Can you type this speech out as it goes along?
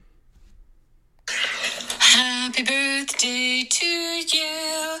Happy birthday to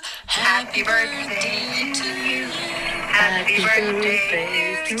you. Happy birthday to you. Happy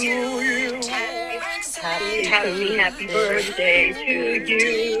birthday to you. Happy birthday to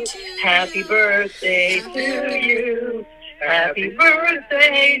you. Happy birthday to you. Happy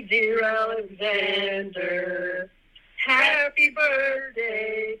birthday, dear Alexander. Happy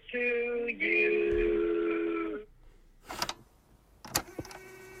birthday to you.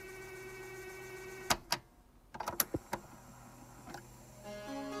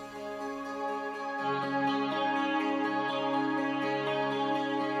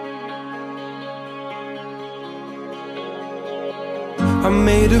 I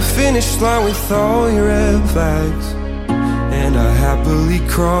made a finish line with all your red flags, and I happily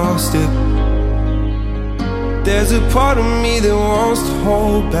crossed it. There's a part of me that wants to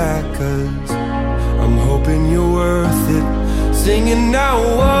hold back, 'cause I'm hoping you're worth it. Singing now,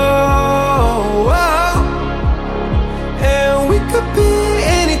 whoa, whoa. And we could be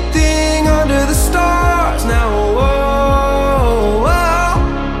anything under the stars now, whoa, whoa.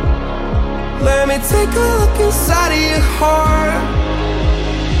 Let me take a look inside of your heart.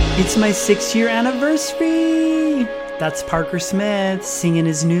 It's my 6-year anniversary. That's Parker Smith singing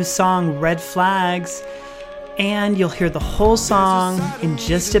his new song, Red Flags. And you'll hear the whole song in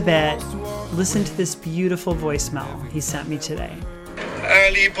just a bit. Listen to this beautiful voicemail he sent me today.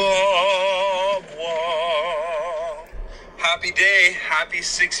 Ali Bob, happy day, happy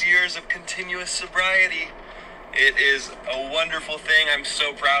 6 years of continuous sobriety. It is a wonderful thing. I'm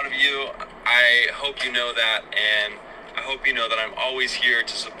so proud of you. I hope you know that, and I hope you know that I'm always here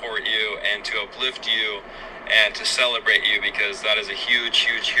to support you and to uplift you and to celebrate you, because that is a huge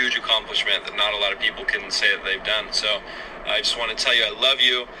accomplishment that not a lot of people can say that they've done. So I just want to tell you I love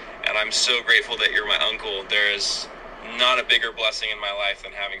you, and I'm so grateful that you're my uncle. There is not a bigger blessing in my life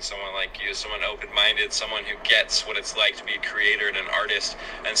than having someone like you, someone open-minded, someone who gets what it's like to be a creator and an artist,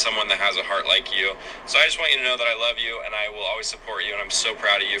 and someone that has a heart like you. So I just want you to know that I love you, and I will always support you, and I'm so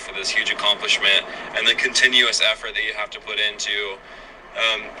proud of you for this huge accomplishment and the continuous effort that you have to put into,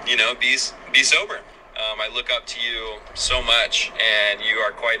 be sober. I look up to you so much, and you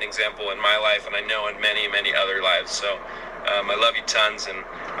are quite an example in my life, and I know in many other lives. So I love you tons, and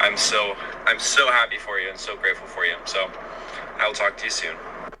I'm so happy for you and so grateful for you. So I will talk to you soon.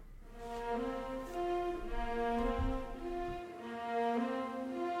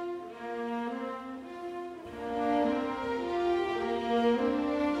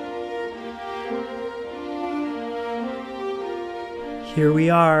 Here we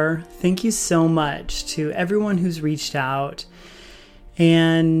are. Thank you so much to everyone who's reached out.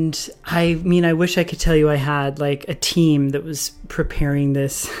 And I wish I could tell you I had like a team that was preparing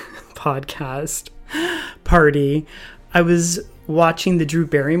this podcast party. I was watching the Drew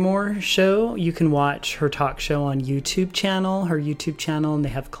Barrymore show. You can watch her talk show on her YouTube channel, and they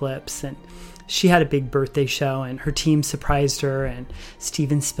have clips. And she had a big birthday show, and her team surprised her, and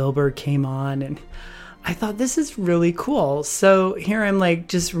Steven Spielberg came on, and I thought, this is really cool. So here I'm like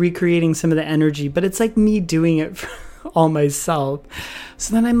just recreating some of the energy, but it's like me doing it all myself.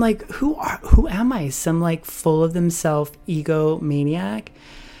 So then I'm like, who am I? Some like full of themselves ego maniac?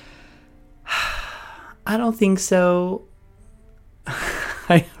 I don't think so.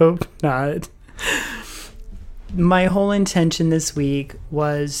 I hope not. My whole intention this week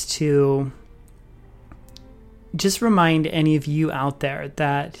was to just remind any of you out there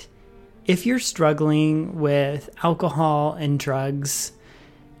that if you're struggling with alcohol and drugs,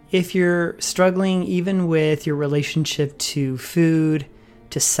 if you're struggling even with your relationship to food,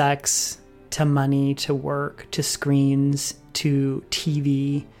 to sex, to money, to work, to screens, to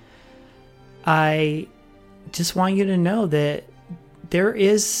TV, I just want you to know that there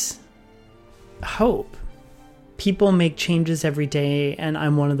is hope. People make changes every day, and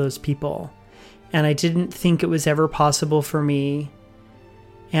I'm one of those people. And I didn't think it was ever possible for me.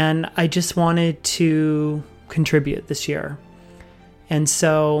 And I just wanted to contribute this year. And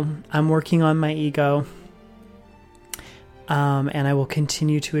so I'm working on my ego. And I will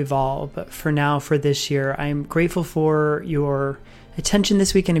continue to evolve. But for now, for this year, I'm grateful for your attention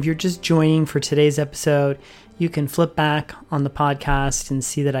this week. And if you're just joining for today's episode, you can flip back on the podcast and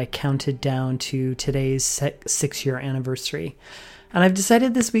see that I counted down to today's 6-year anniversary. And I've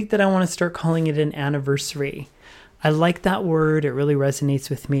decided this week that I want to start calling it an anniversary. I like that word. It really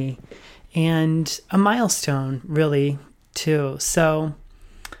resonates with me. And a milestone, really, too. So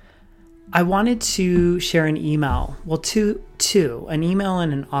I wanted to share an email. Well, two, an email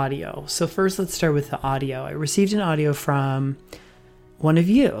and an audio. So first, let's start with the audio. I received an audio from one of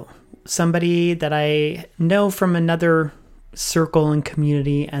you, somebody that I know from another circle and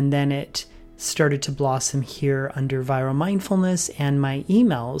community, and then it started to blossom here under Viral Mindfulness and my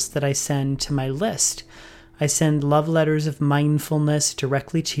emails that I send to my list. I send love letters of mindfulness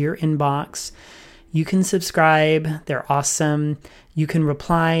directly to your inbox. You can subscribe. They're awesome. You can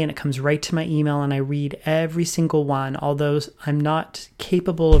reply and it comes right to my email and I read every single one. Although I'm not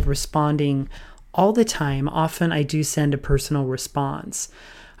capable of responding all the time, often I do send a personal response.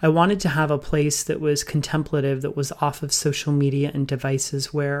 I wanted to have a place that was contemplative, that was off of social media and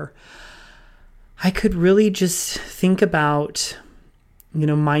devices where I could really just think about,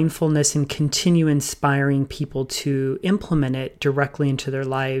 mindfulness and continue inspiring people to implement it directly into their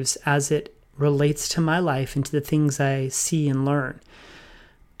lives as it relates to my life and to the things I see and learn.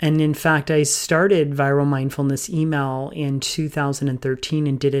 And in fact, I started Viral Mindfulness email in 2013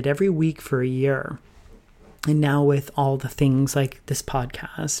 and did it every week for a year. And now with all the things like this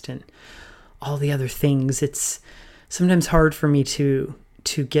podcast and all the other things, it's sometimes hard for me to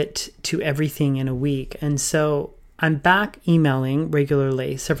get to everything in a week. And so I'm back emailing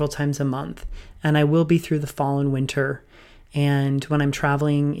regularly several times a month, and I will be through the fall and winter. And when I'm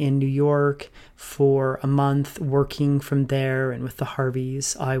traveling in New York for a month, working from there and with the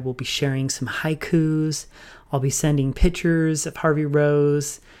Harveys, I will be sharing some haikus. I'll be sending pictures of Harvey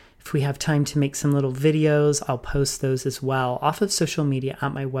Rose. If we have time to make some little videos, I'll post those as well off of social media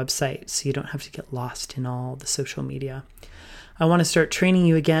at my website, so you don't have to get lost in all the social media. I want to start training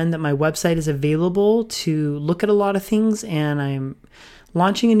you again that my website is available to look at a lot of things, and I'm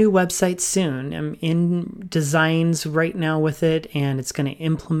launching a new website soon. I'm in designs right now with it, and it's going to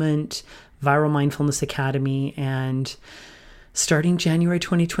implement Viral Mindfulness Academy. And starting January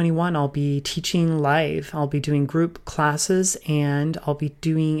 2021, I'll be teaching live. I'll be doing group classes, and I'll be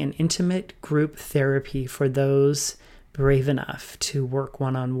doing an intimate group therapy for those brave enough to work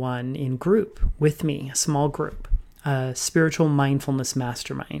one-on-one in group with me, a small group, a spiritual mindfulness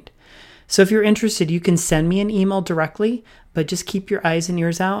mastermind. So if you're interested, you can send me an email directly, but just keep your eyes and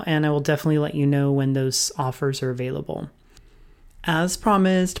ears out, and I will definitely let you know when those offers are available. As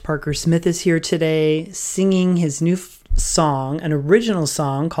promised, Parker Smith is here today singing his new song, an original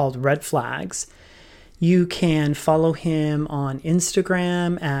song called Red Flags. You can follow him on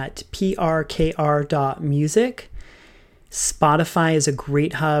Instagram at prkr.music. Spotify is a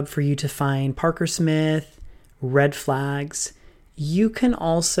great hub for you to find Parker Smith, Red Flags. You can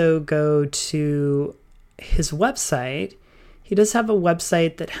also go to his website. He does have a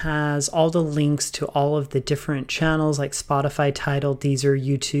website that has all the links to all of the different channels like Spotify, Tidal, Deezer,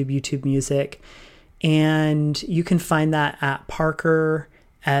 YouTube Music. And you can find that at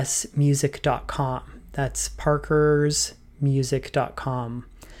parkersmusic.com. That's parkersmusic.com.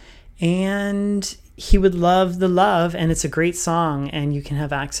 And he would love the love, and it's a great song, and you can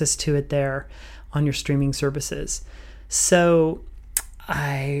have access to it there on your streaming services. So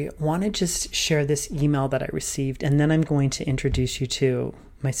I want to just share this email that I received, and then I'm going to introduce you to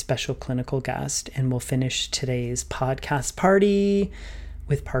my special clinical guest, and we'll finish today's podcast party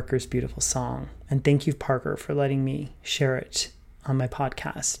with Parker's beautiful song. And thank you, Parker, for letting me share it on my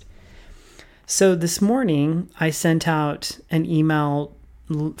podcast. So this morning, I sent out an email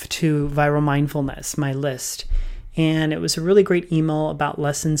to Viral Mindfulness, my list, and it was a really great email about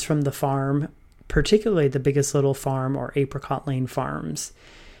lessons from the farm, particularly the Biggest Little Farm or Apricot Lane Farms.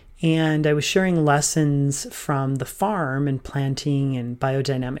 And I was sharing lessons from the farm and planting and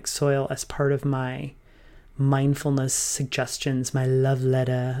biodynamic soil as part of my mindfulness suggestions, my love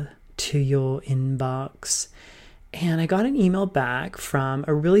letter to your inbox. And I got an email back from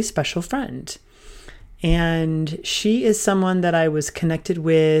a really special friend. And she is someone that I was connected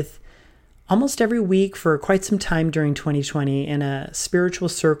with almost every week for quite some time during 2020 in a spiritual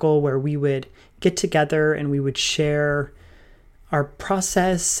circle where we would get together and we would share our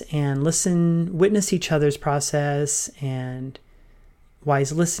process and witness each other's process, and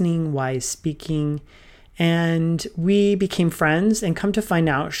wise listening, wise speaking. And we became friends, and come to find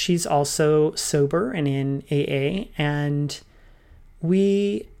out she's also sober and in AA, and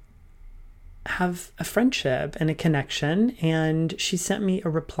we have a friendship and a connection. And she sent me a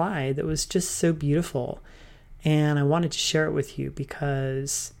reply that was just so beautiful, and I wanted to share it with you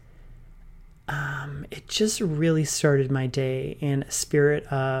because it just really started my day in a spirit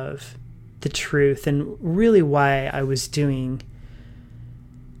of the truth, and really why I was doing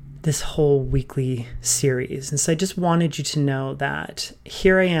this whole weekly series. And so I just wanted you to know that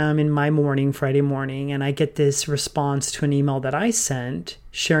here I am in my morning, Friday morning, and I get this response to an email that I sent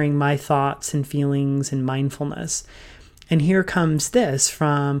sharing my thoughts and feelings and mindfulness. And here comes this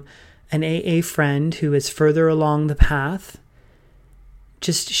from an AA friend who is further along the path,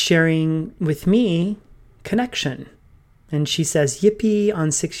 just sharing with me connection And she says, yippee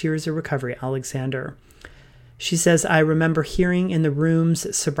on 6 years of recovery, Alexander. She says, I remember hearing in the rooms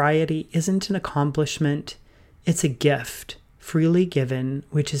that sobriety isn't an accomplishment, it's a gift, freely given,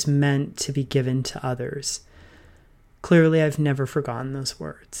 which is meant to be given to others. Clearly, I've never forgotten those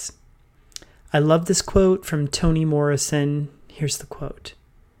words. I love this quote from Toni Morrison. Here's the quote.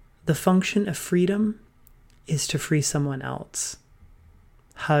 The function of freedom is to free someone else.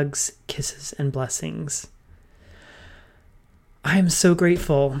 Hugs, kisses, and blessings. I am so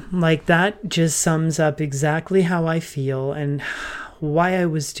grateful. Like, that just sums up exactly how I feel and why I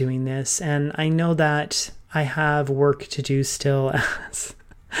was doing this. And I know that I have work to do still as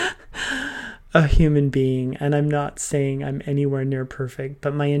a human being. And I'm not saying I'm anywhere near perfect,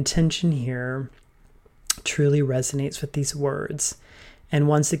 but my intention here truly resonates with these words. And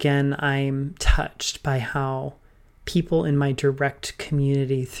once again, I'm touched by how people in my direct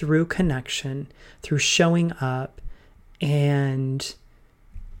community, through connection, through showing up, and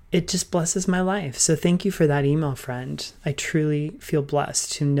it just blesses my life. So thank you for that email, friend. I truly feel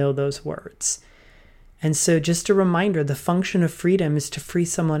blessed to know those words. And so just a reminder, the function of freedom is to free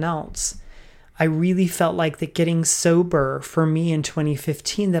someone else. I really felt like that getting sober for me in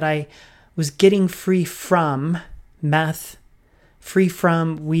 2015, that I was getting free from meth, free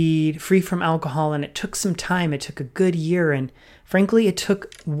from weed, free from alcohol. And it took some time. It took a good year. And frankly, it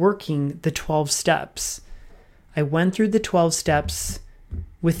took working the 12 steps. I went through the 12 steps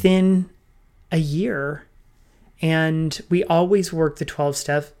within a year, and we always work the 12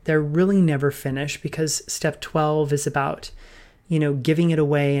 steps. They're really never finished because step 12 is about, giving it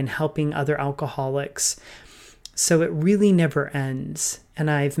away and helping other alcoholics. So it really never ends.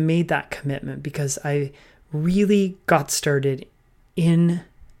 And I've made that commitment because I really got started in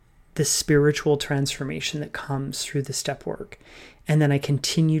the spiritual transformation that comes through the step work. And then I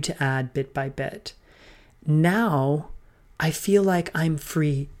continue to add bit by bit. Now I feel like I'm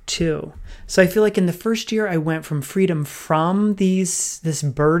free too. So I feel like in the first year I went from freedom from this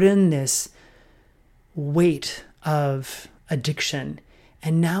burden, this weight of addiction.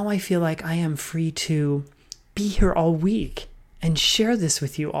 And now I feel like I am free to be here all week and share this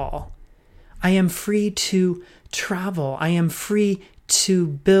with you all. I am free to travel. I am free to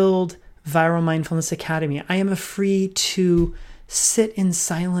build Viral Mindfulness Academy. I am free to sit in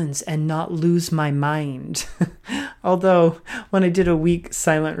silence and not lose my mind. Although when I did a week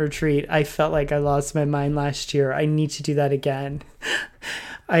silent retreat, I felt like I lost my mind last year. I need to do that again.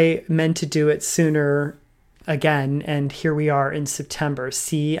 I meant to do it sooner again, and here we are in September.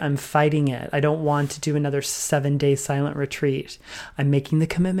 See, I'm fighting it. I don't want to do another 7-day silent retreat. I'm making the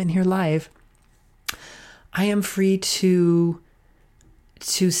commitment here live. I am free to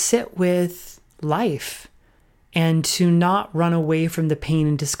sit with life and to not run away from the pain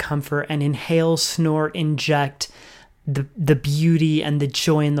and discomfort and inhale, snort, inject the beauty and the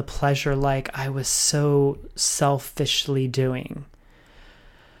joy and the pleasure like I was so selfishly doing.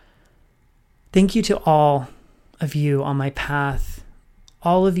 Thank you to all of you on my path,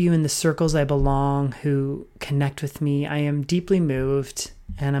 all of you in the circles I belong who connect with me. I am deeply moved,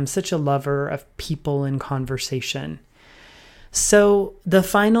 and I'm such a lover of people and conversation. So the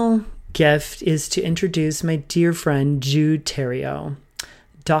final gift is to introduce my dear friend, Jude Theriault.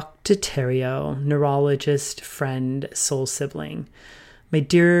 Dr. Theriault, neurologist, friend, soul sibling. My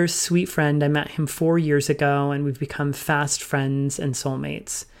dear, sweet friend, I met him 4 years ago, and we've become fast friends and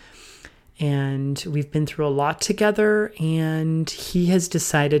soulmates. And we've been through a lot together, and he has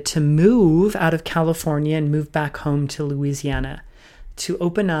decided to move out of California and move back home to Louisiana to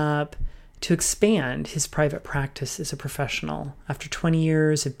open up, to expand his private practice as a professional. After 20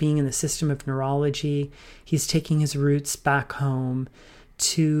 years of being in the system of neurology, he's taking his roots back home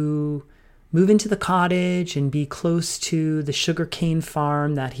to move into the cottage and be close to the sugarcane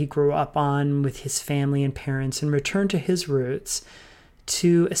farm that he grew up on with his family and parents, and return to his roots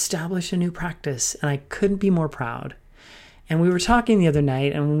to establish a new practice. And I couldn't be more proud. And we were talking the other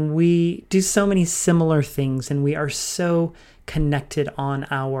night, and we do so many similar things, and we are so connected on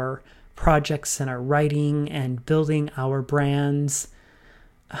our projects and our writing and building our brands.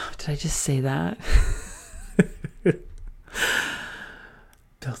 Oh, did I just say that?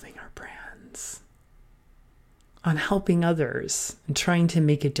 Building our brands. On helping others and trying to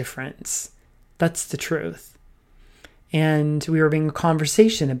make a difference. That's the truth. And we were having a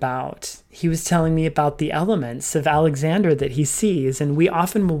conversation about, he was telling me about the elements of Alexander that he sees. And we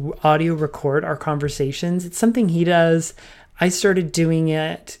often will audio record our conversations. It's something he does. I started doing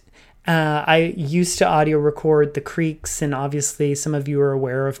it. I used to audio record the creeks, and obviously some of you are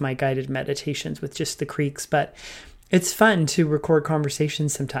aware of my guided meditations with just the creeks, but it's fun to record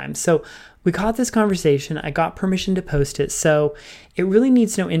conversations sometimes. So we caught this conversation. I got permission to post it. So it really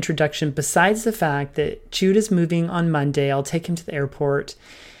needs no introduction besides the fact that Jude is moving on Monday. I'll take him to the airport.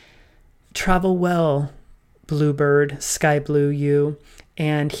 Travel well, Bluebird, Sky Blue, you.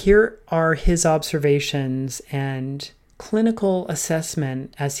 And here are his observations and clinical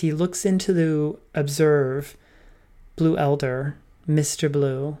assessment as he looks into the observe Blue Elder, Mr.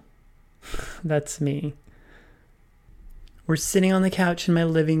 Blue. That's me. We're sitting on the couch in my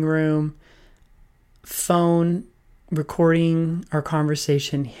living room, phone recording our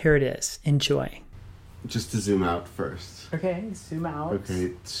conversation. Here it is. Enjoy. Just to zoom out first. Okay, zoom out.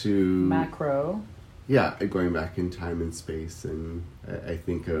 Okay, to... Macro. Yeah, going back in time and space, and I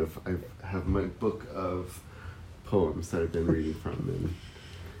think of... I have my book of poems that I've been reading from,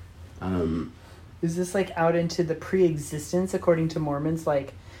 and... Is this like out into the pre-existence, according to Mormons,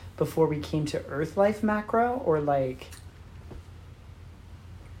 like before we came to Earth life macro, or like...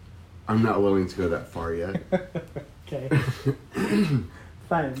 I'm not willing to go that far yet. Okay.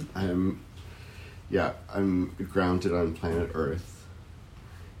 Fun. I'm grounded on planet Earth.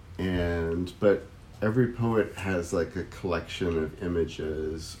 But every poet has like a collection of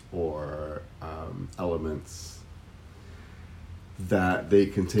images or elements that they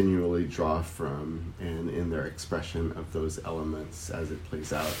continually draw from, and in their expression of those elements as it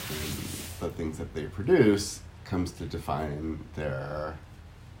plays out in the things that they produce comes to define their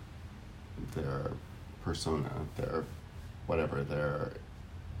persona, their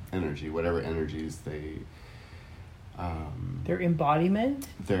energy, whatever energies they... their embodiment?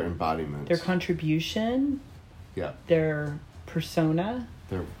 Their embodiment. Their contribution? Yeah. Their persona?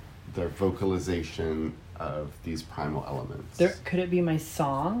 Their vocalization of these primal elements. Could it be my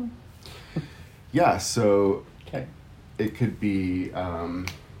song? Yeah, so... Okay. It could be...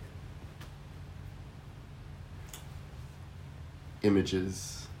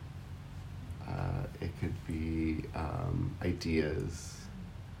 images. It could be ideas.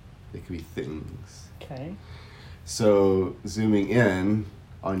 It could be things. Okay. So zooming in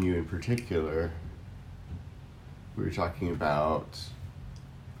on you in particular, we were talking about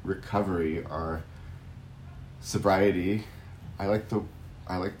recovery or sobriety. I like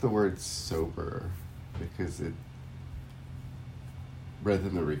the word sober because it, rather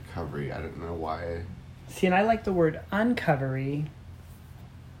than the recovery, I don't know why. See, and I like the word uncovery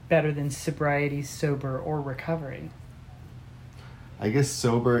better than sobriety, sober, or recovery. I guess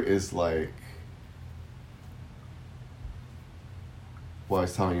sober is like... Well, I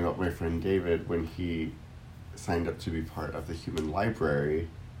was telling you about my friend David when he signed up to be part of the Human Library,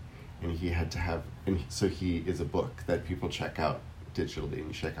 and he had to have... So he is a book that people check out digitally, and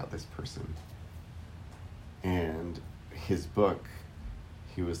you check out this person. And his book,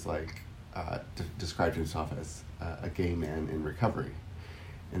 he was like... described himself as a gay man in recovery.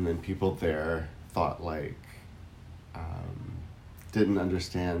 And then people there thought like... didn't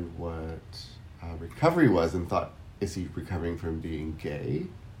understand what recovery was and thought, is he recovering from being gay?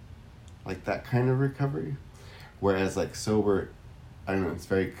 Like that kind of recovery? Whereas like sober, I don't know, it's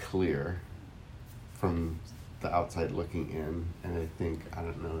very clear from the outside looking in. And I think, I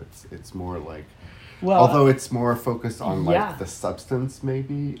don't know, it's more like... Well, although it's more focused on like the substance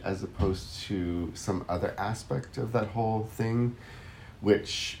maybe, as opposed to some other aspect of that whole thing,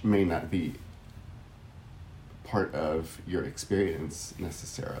 which may not be part of your experience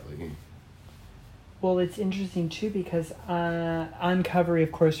necessarily. Well, it's interesting too because uncovery,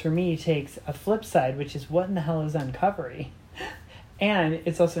 of course, for me takes a flip side, which is what in the hell is uncovery? And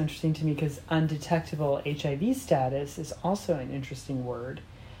it's also interesting to me because undetectable HIV status is also an interesting word.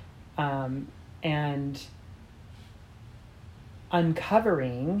 And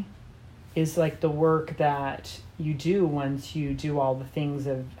uncovering is like the work that you do once you do all the things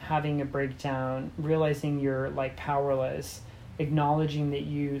of having a breakdown, realizing you're like powerless, acknowledging that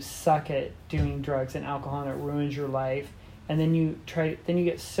you suck at doing drugs and alcohol and it ruins your life, and then you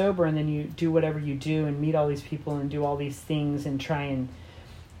get sober and then you do whatever you do and meet all these people and do all these things and try and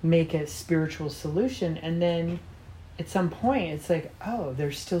make a spiritual solution, and then at some point it's like, oh,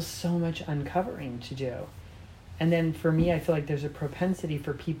 there's still so much uncovering to do. And then for me, I feel like there's a propensity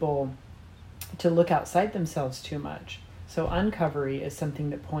for people to look outside themselves too much. So uncovery is something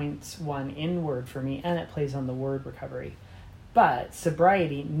that points one inward for me, and it plays on the word recovery. But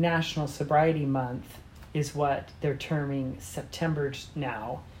sobriety, National Sobriety Month, is what they're terming September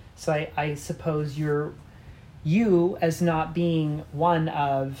now. So I suppose you as not being one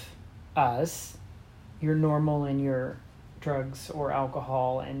of us, you're normal in your drugs or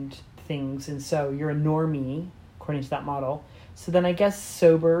alcohol and things, and so you're a normie according to that model. So then I guess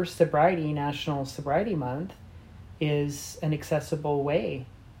sobriety, National Sobriety Month, is an accessible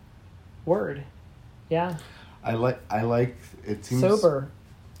word. Yeah. I like it seems Sober.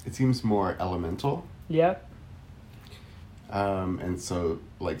 It seems more elemental. Yep. And so,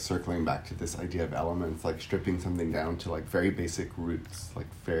 like, circling back to this idea of elements, like stripping something down to like very basic roots, like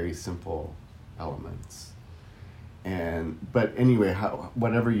very simple elements. But anyway,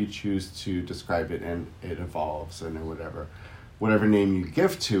 whatever you choose to describe it, and it evolves, and whatever name you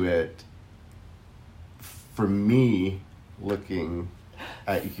give to it. For me, looking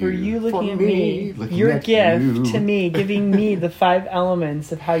at you. For you looking at me, your gift to me, giving me the 5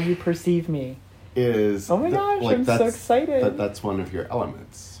 elements of how you perceive me. Is oh my gosh, I'm so excited. That's one of your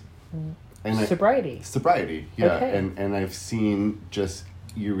elements. And sobriety, yeah. Okay. And I've seen just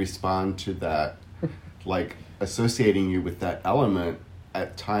you respond to that, like associating you with that element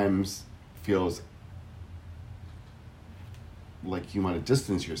at times feels like you want to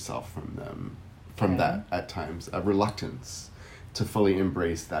distance yourself from that at times, a reluctance to fully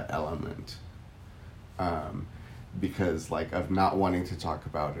embrace that element. Because like of not wanting to talk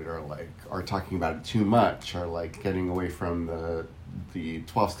about it, or talking about it too much, or like getting away from the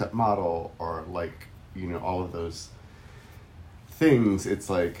 12-step model, or like, all of those things. It's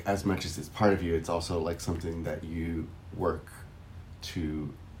like, as much as it's part of you, it's also like something that you work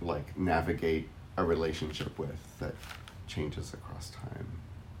to like navigate a relationship with that changes across time.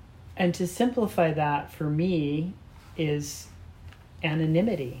 And to simplify that for me is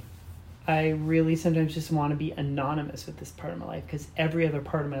anonymity. I really sometimes just want to be anonymous with this part of my life, because every other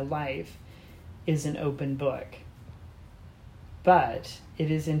part of my life is an open book. But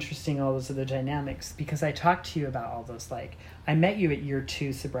it is interesting, all those other dynamics, because I talked to you about all those. Like, I met you at year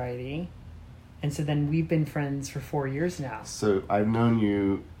 2 sobriety, and so then we've been friends for 4 years now. So I've known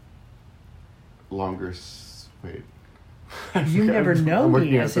you longer. Wait. You never know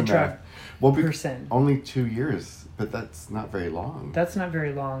me as a drug person. Only 2 years. But that's not very long. That's not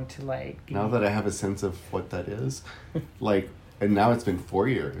very long to like be... Now that I have a sense of what that is, like, and now it's been 4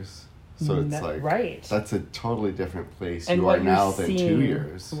 years. So it's like, right. That's a totally different place and you are now than 2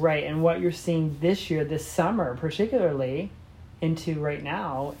 years. Right. And what you're seeing this year, this summer, particularly into right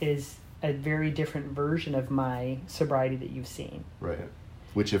now, is a very different version of my sobriety that you've seen. Right.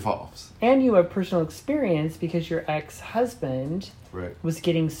 Which evolves. And you have personal experience because your ex-husband was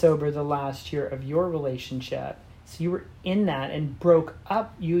getting sober the last year of your relationship. So you were in that and broke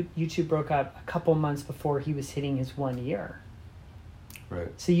up. You two broke up a couple months before he was hitting his 1 year. Right.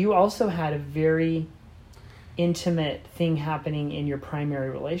 So you also had a very intimate thing happening in your primary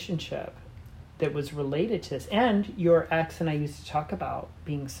relationship that was related to this. And your ex and I used to talk about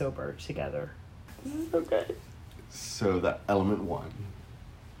being sober together. This is so good. So that element 1.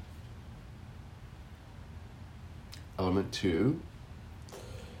 Element 2.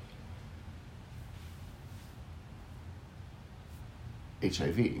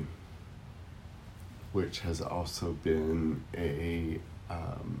 HIV, which has also been a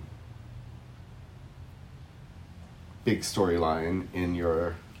big storyline in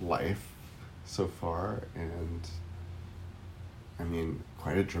your life so far, and I mean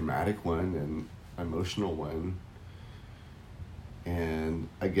quite a dramatic one and emotional one, and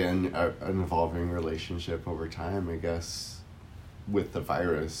again an evolving relationship over time, I guess, with the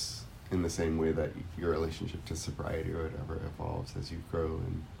virus. In the same way that your relationship to sobriety or whatever evolves as you grow,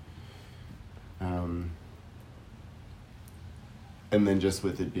 and then just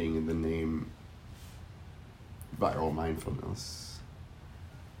with it being in the name, viral mindfulness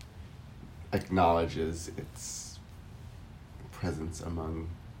acknowledges its presence among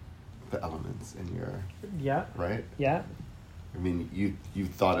the elements in your right. Yeah. I mean, you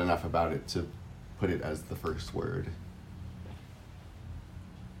thought enough about it to put it as the first word.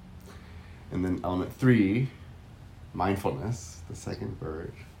 And then element 3, mindfulness, the second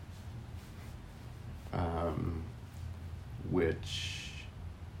word, which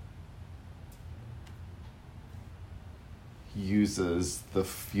uses the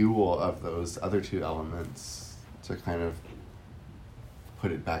fuel of those other 2 elements to kind of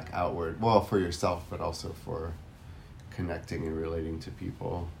put it back outward. Well, for yourself, but also for connecting and relating to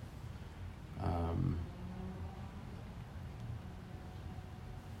people.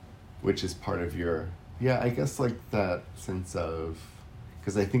 Which is part of your, I guess like that sense of,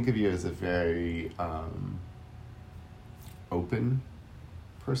 because I think of you as a very open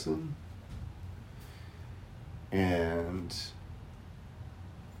person, and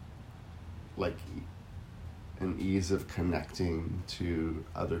like an ease of connecting to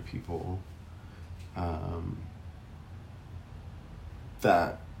other people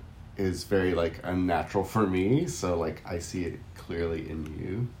that is very like unnatural for me. So like I see it clearly in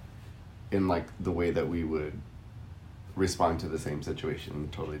you, in like the way that we would respond to the same situation in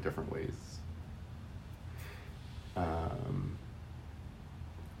totally different ways.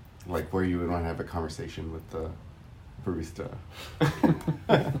 Like where you would want to have a conversation with the barista.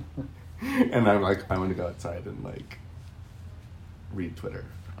 And I'm like, I want to go outside and like read Twitter.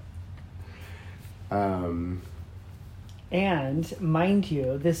 And mind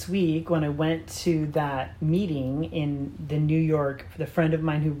you, this week when I went to that meeting in the New York, the friend of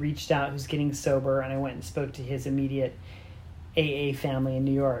mine who reached out, who's getting sober, and I went and spoke to his immediate AA family in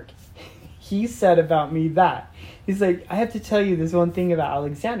New York. He said about me that, he's like, I have to tell you this one thing about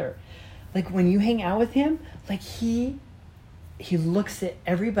Alexander. Like when you hang out with him, like he looks at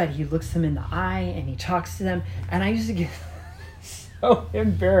everybody, he looks them in the eye and he talks to them. And I used to get so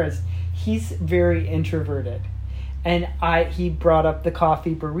embarrassed. He's very introverted. And he brought up the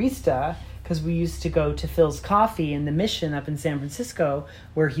coffee barista because we used to go to Phil's Coffee in the Mission up in San Francisco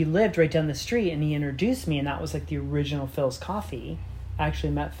where he lived right down the street, and he introduced me, and that was like the original Phil's Coffee. I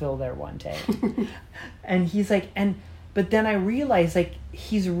actually met Phil there one day. And he's like, but then I realized like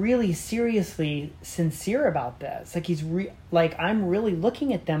he's really seriously sincere about this. Like he's like I'm really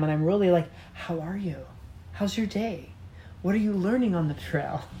looking at them and I'm really like, how are you? How's your day? What are you learning on the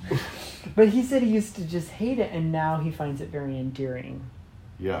trail? But he said he used to just hate it, and now he finds it very endearing.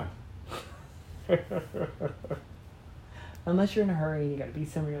 Yeah. Unless you're in a hurry and you gotta be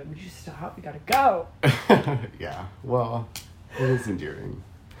somewhere, you're like, would you stop? We gotta go. Yeah. Well, it is endearing.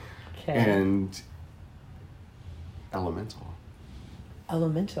 Okay. And elemental.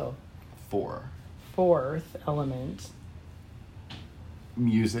 Elemental. 4. Fourth element.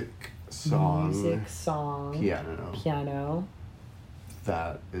 Music, song, piano.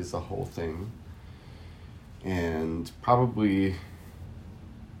 That is the whole thing. And probably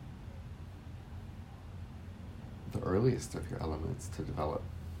the earliest of your elements to develop,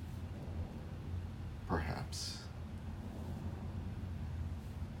 perhaps.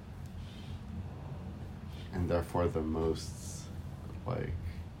 And therefore the most, like,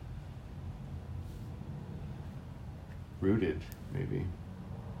 rooted, maybe.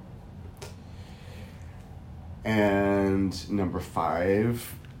 And number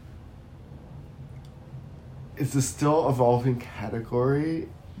 5 is a still evolving category,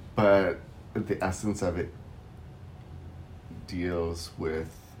 but the essence of it deals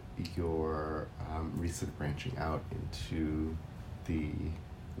with your recent branching out into the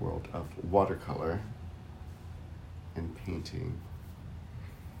world of watercolor and painting.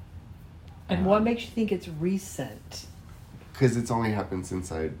 And what makes you think it's recent? Because it's only happened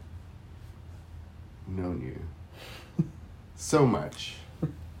since I'd known you so much,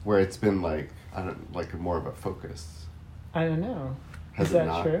 where it's been like, I don't, like more of a focus. I don't know. Has Is it that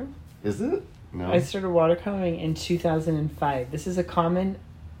not? true? Is it? No. I started watercoloring in 2005. This is a common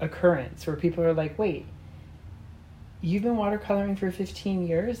occurrence where people are like, wait, you've been watercoloring for 15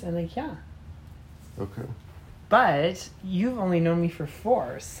 years? And like, yeah. Okay. But you've only known me for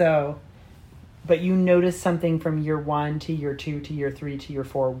 4, so... But you noticed something from year 1 to year 2 to year 3 to year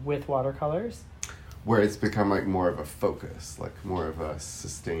 4 with watercolors? Where it's become like more of a focus, like more of a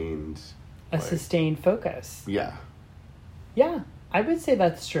sustained... Sustained focus. Yeah. Yeah, I would say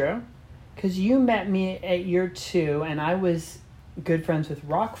that's true. Because you met me at year 2, and I was good friends with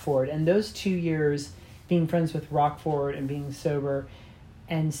Rockford. And those 2 years, being friends with Rockford and being sober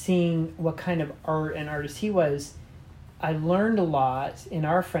and seeing what kind of art and artist he was, I learned a lot in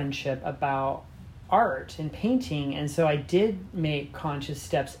our friendship about art and painting. And so I did make conscious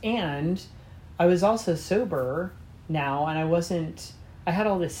steps. And I was also sober now, and I had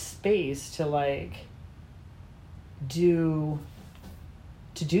all this space to like do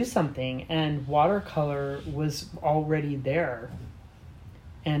something, and watercolor was already there.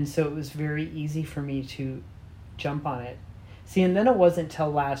 And so it was very easy for me to jump on it. See, and then it wasn't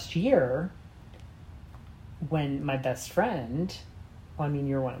till last year when my best friend, well, I mean,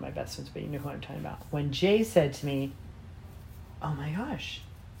 you're one of my best friends, but you know who I'm talking about. When Jay said to me, oh my gosh,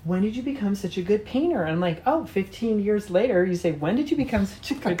 when did you become such a good painter? And I'm like, 15 years later, you say, when did you become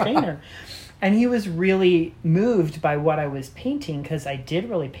such a good painter? And he was really moved by what I was painting, because I did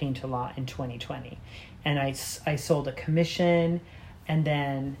really paint a lot in 2020. And I sold a commission, and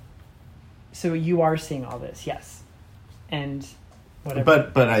then, so you are seeing all this, yes. And whatever.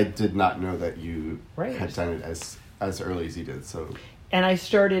 But I did not know that you Right. had done it as early as you did, so... And I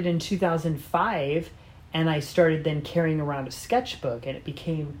started in 2005, and I started then carrying around a sketchbook, and it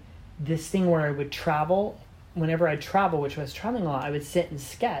became this thing where I would travel. Whenever I'd travel, which I was traveling a lot, I would sit and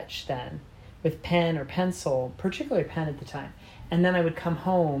sketch then with pen or pencil, particularly pen at the time. And then I would come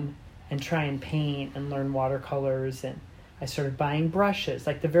home and try and paint and learn watercolors, and I started buying brushes.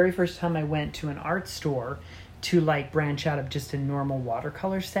 Like the very first time I went to an art store to like branch out of just a normal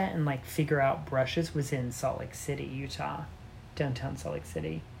watercolor set and like figure out brushes was in Salt Lake City, Utah, downtown Salt Lake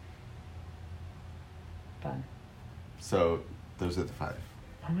City. Fun. So those are the 5.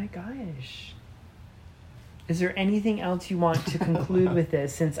 Oh my gosh. Is there anything else you want to conclude with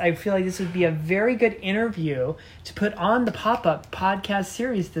this? Since I feel like this would be a very good interview to put on the Pop-Up podcast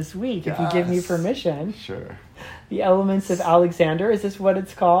series this week, if you give me permission. Sure. The Elements of Alexander, is this what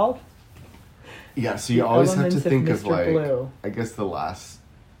it's called? Yeah, so you always have to think of Mr. like, Blue. I guess the last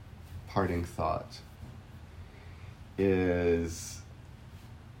parting thought is,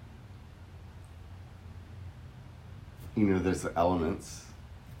 you know, there's the elements.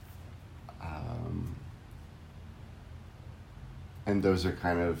 And those are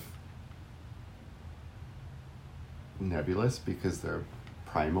kind of nebulous because they're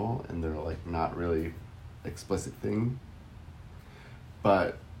primal and they're like not really explicit thing.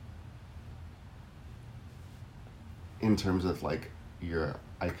 But in terms of like your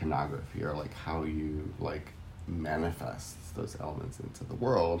iconography or like how you like manifest those elements into the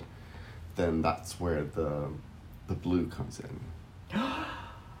world, then that's where the blue comes in.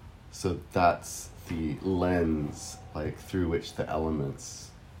 So that's the lens like through which the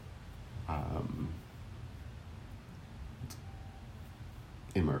elements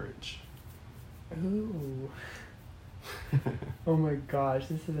emerge. Ooh. Oh my gosh,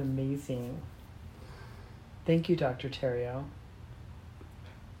 this is amazing. Thank you, Dr. Theriault.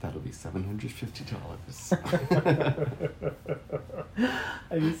 That'll be $750.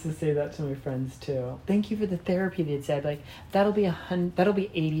 I used to say that to my friends too. Thank you for the therapy, they'd say. I'd be like, that'll be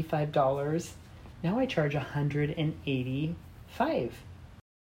 $85. Now I charge $185.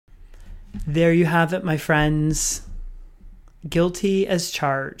 There you have it, my friends. Guilty as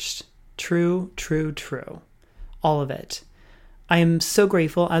charged. True, true, true. All of it. I am so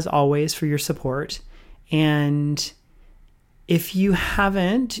grateful, as always, for your support. And if you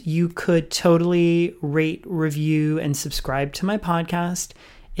haven't, you could totally rate, review, and subscribe to my podcast.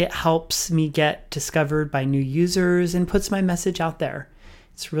 It helps me get discovered by new users and puts my message out there.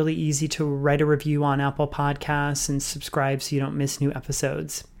 It's really easy to write a review on Apple Podcasts and subscribe so you don't miss new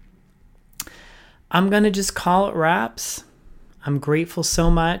episodes. I'm going to just call it wraps. I'm grateful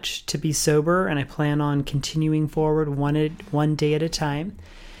so much to be sober, and I plan on continuing forward one day at a time.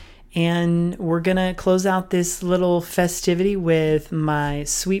 And we're going to close out this little festivity with my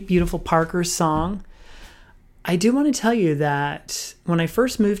Sweet Beautiful Parker song. I do want to tell you that when I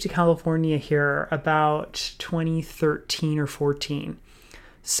first moved to California here about 2013 or 14,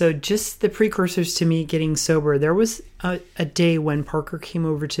 so just the precursors to me getting sober, there was a day when Parker came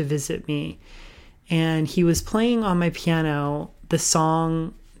over to visit me, and he was playing on my piano the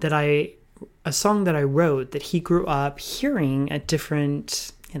song that I wrote that he grew up hearing at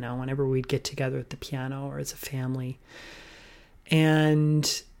different, whenever we'd get together at the piano or as a family.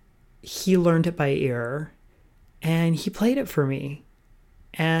 And he learned it by ear and he played it for me.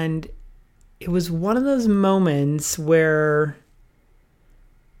 And it was one of those moments where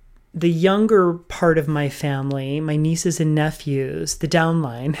the younger part of my family, my nieces and nephews, the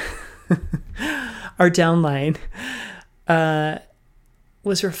downline, our downline,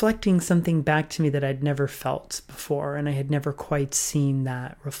 was reflecting something back to me that I'd never felt before, and I had never quite seen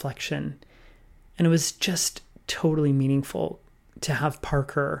that reflection. And it was just totally meaningful to have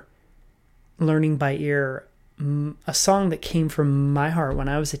Parker learning by ear a song that came from my heart when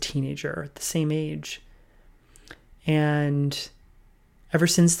I was a teenager at the same age. And ever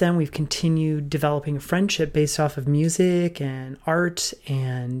since then, we've continued developing a friendship based off of music and art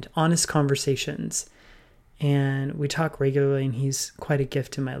and honest conversations. And we talk regularly, and he's quite a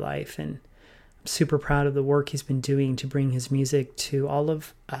gift in my life. And I'm super proud of the work he's been doing to bring his music to all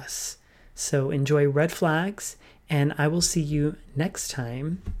of us. So enjoy Red Flags, and I will see you next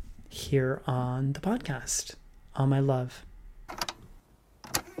time here on the podcast. All my love.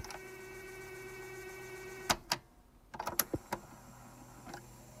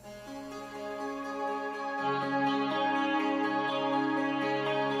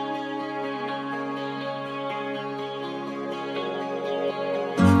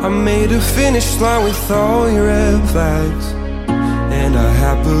 I made a finish line with all your red flags, and I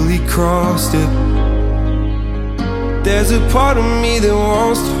happily crossed it. There's a part of me that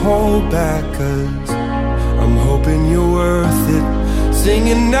wants to hold back, 'cause I'm hoping you're worth it.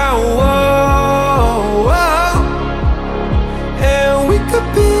 Singing now, whoa, whoa. And we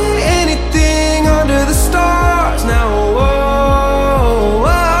could be anything under the stars now, whoa,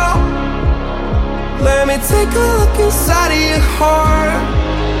 whoa. Let me take a look inside of your heart.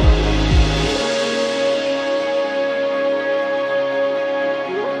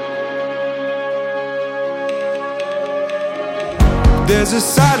 There's a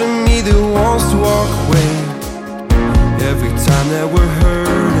side of me that wants to walk away every time that we're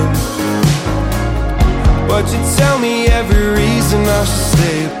hurting. But you tell me every reason I should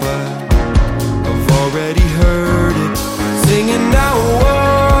stay, but I've already heard it. Singing now,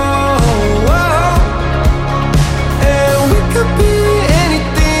 whoa, whoa. And we could be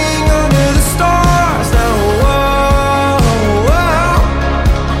anything under the stars now, whoa, whoa.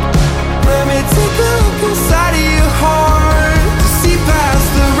 Let me take a look inside of your heart to see past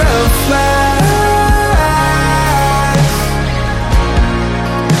the red flags,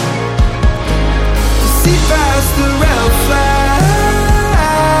 to see past the red flags.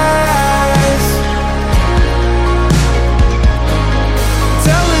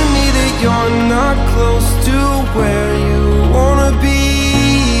 Telling me that you're not close to where you wanna be,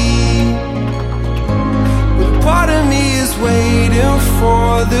 but part of me is waiting for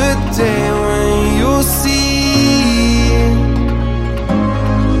the day when you'll see.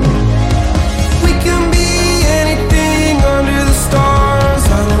 We can be anything under the stars.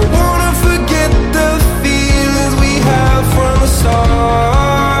 I don't wanna forget the feelings we had from the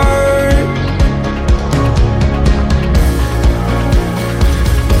start.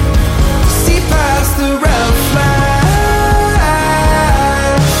 See past the red flags,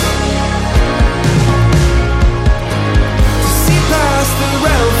 to see past the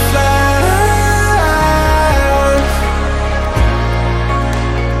red flags.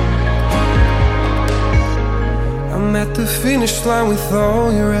 I'm at the finish line with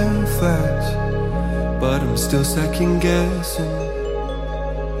all your red flags, but I'm still second guessing.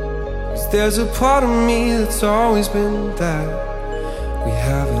 'Cause there's a part of me that's always been that we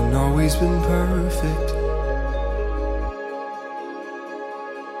haven't always been perfect.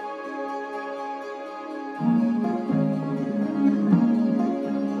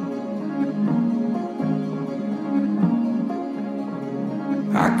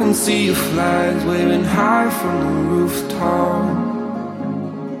 I can see your flags waving high from the rooftop.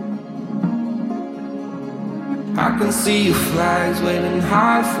 I can see your flags waving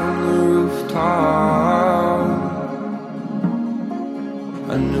high from the rooftop.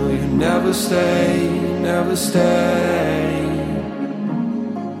 I knew you'd never stay, never stay,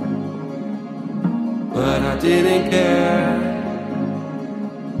 but I didn't care.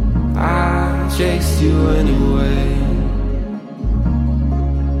 I chased you anyway.